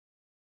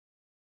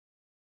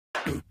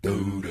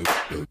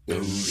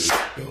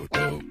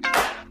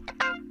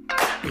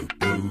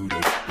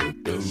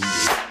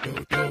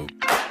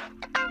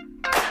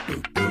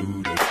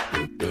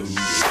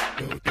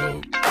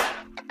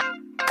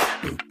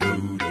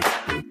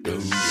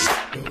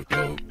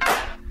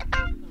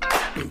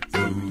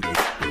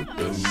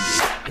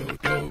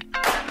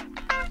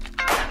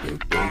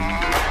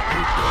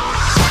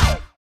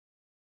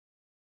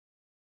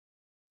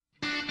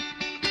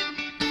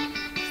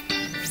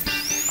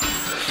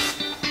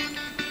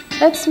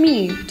That's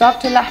me,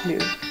 Dr.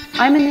 Lahlu.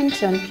 I'm an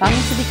intern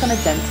planning to become a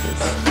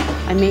dentist.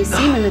 I may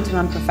seem a little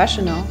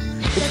unprofessional,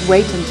 but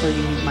wait until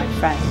you meet my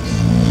friend.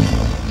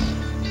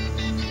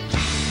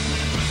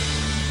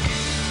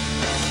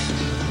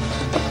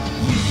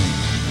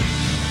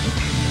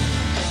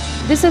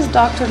 This is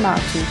Dr.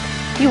 Matu.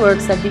 He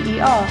works at the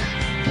ER.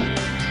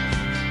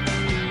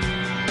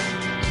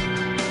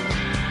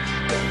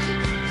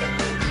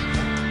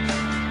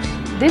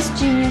 This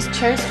genius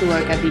chose to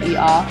work at the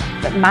ER,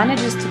 but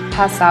manages to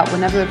pass out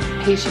whenever a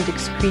patient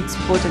excretes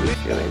bodily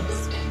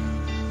fluids.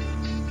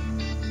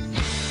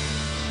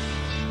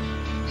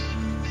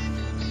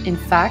 In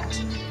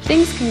fact,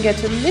 things can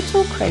get a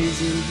little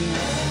crazy in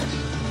here.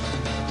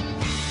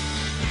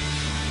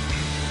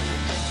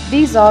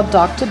 These are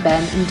Dr.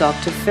 Ben and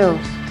Dr. Phil,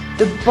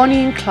 the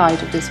Bonnie and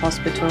Clyde of this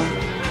hospital.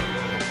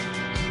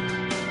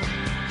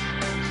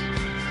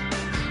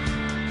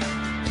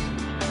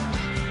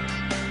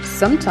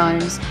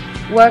 Sometimes,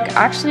 work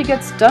actually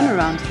gets done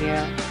around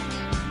here.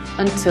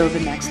 Until the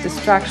next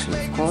distraction,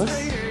 of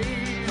course.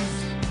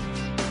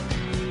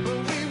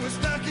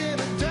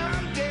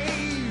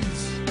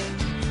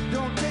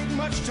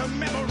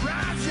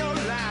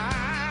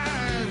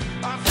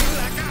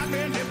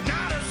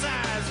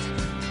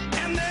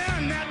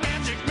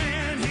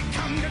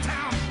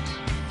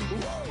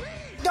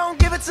 Don't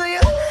give it to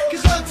you,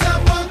 'cause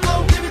Uptown Funk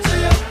gon' give it to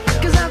you.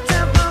 'Cause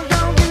Uptown Funk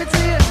gon' give it to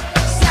you.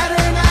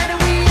 Saturday night and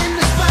we in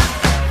the spot.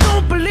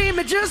 Don't believe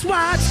me, just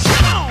watch.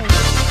 Come on.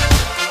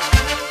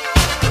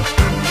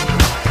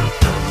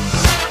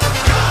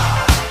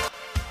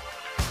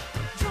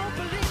 Don't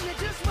believe me,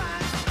 just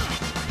watch.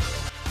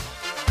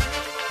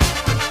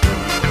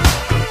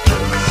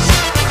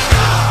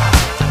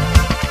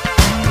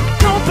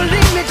 Don't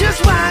believe me,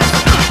 just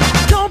watch.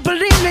 Don't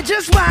believe me,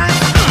 just watch.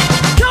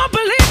 Don't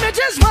believe me,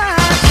 just watch.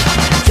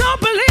 Don't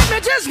believe me,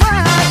 just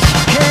watch.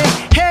 Hey,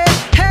 hey,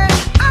 hey,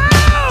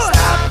 oh!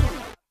 Stop.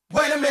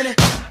 Wait a minute.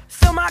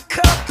 Fill my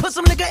cup, put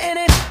some nigga in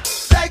it.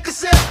 Take a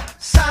sip,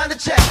 sign the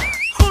check.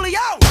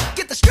 Julio,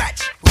 get the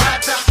stretch.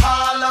 Right to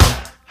hard.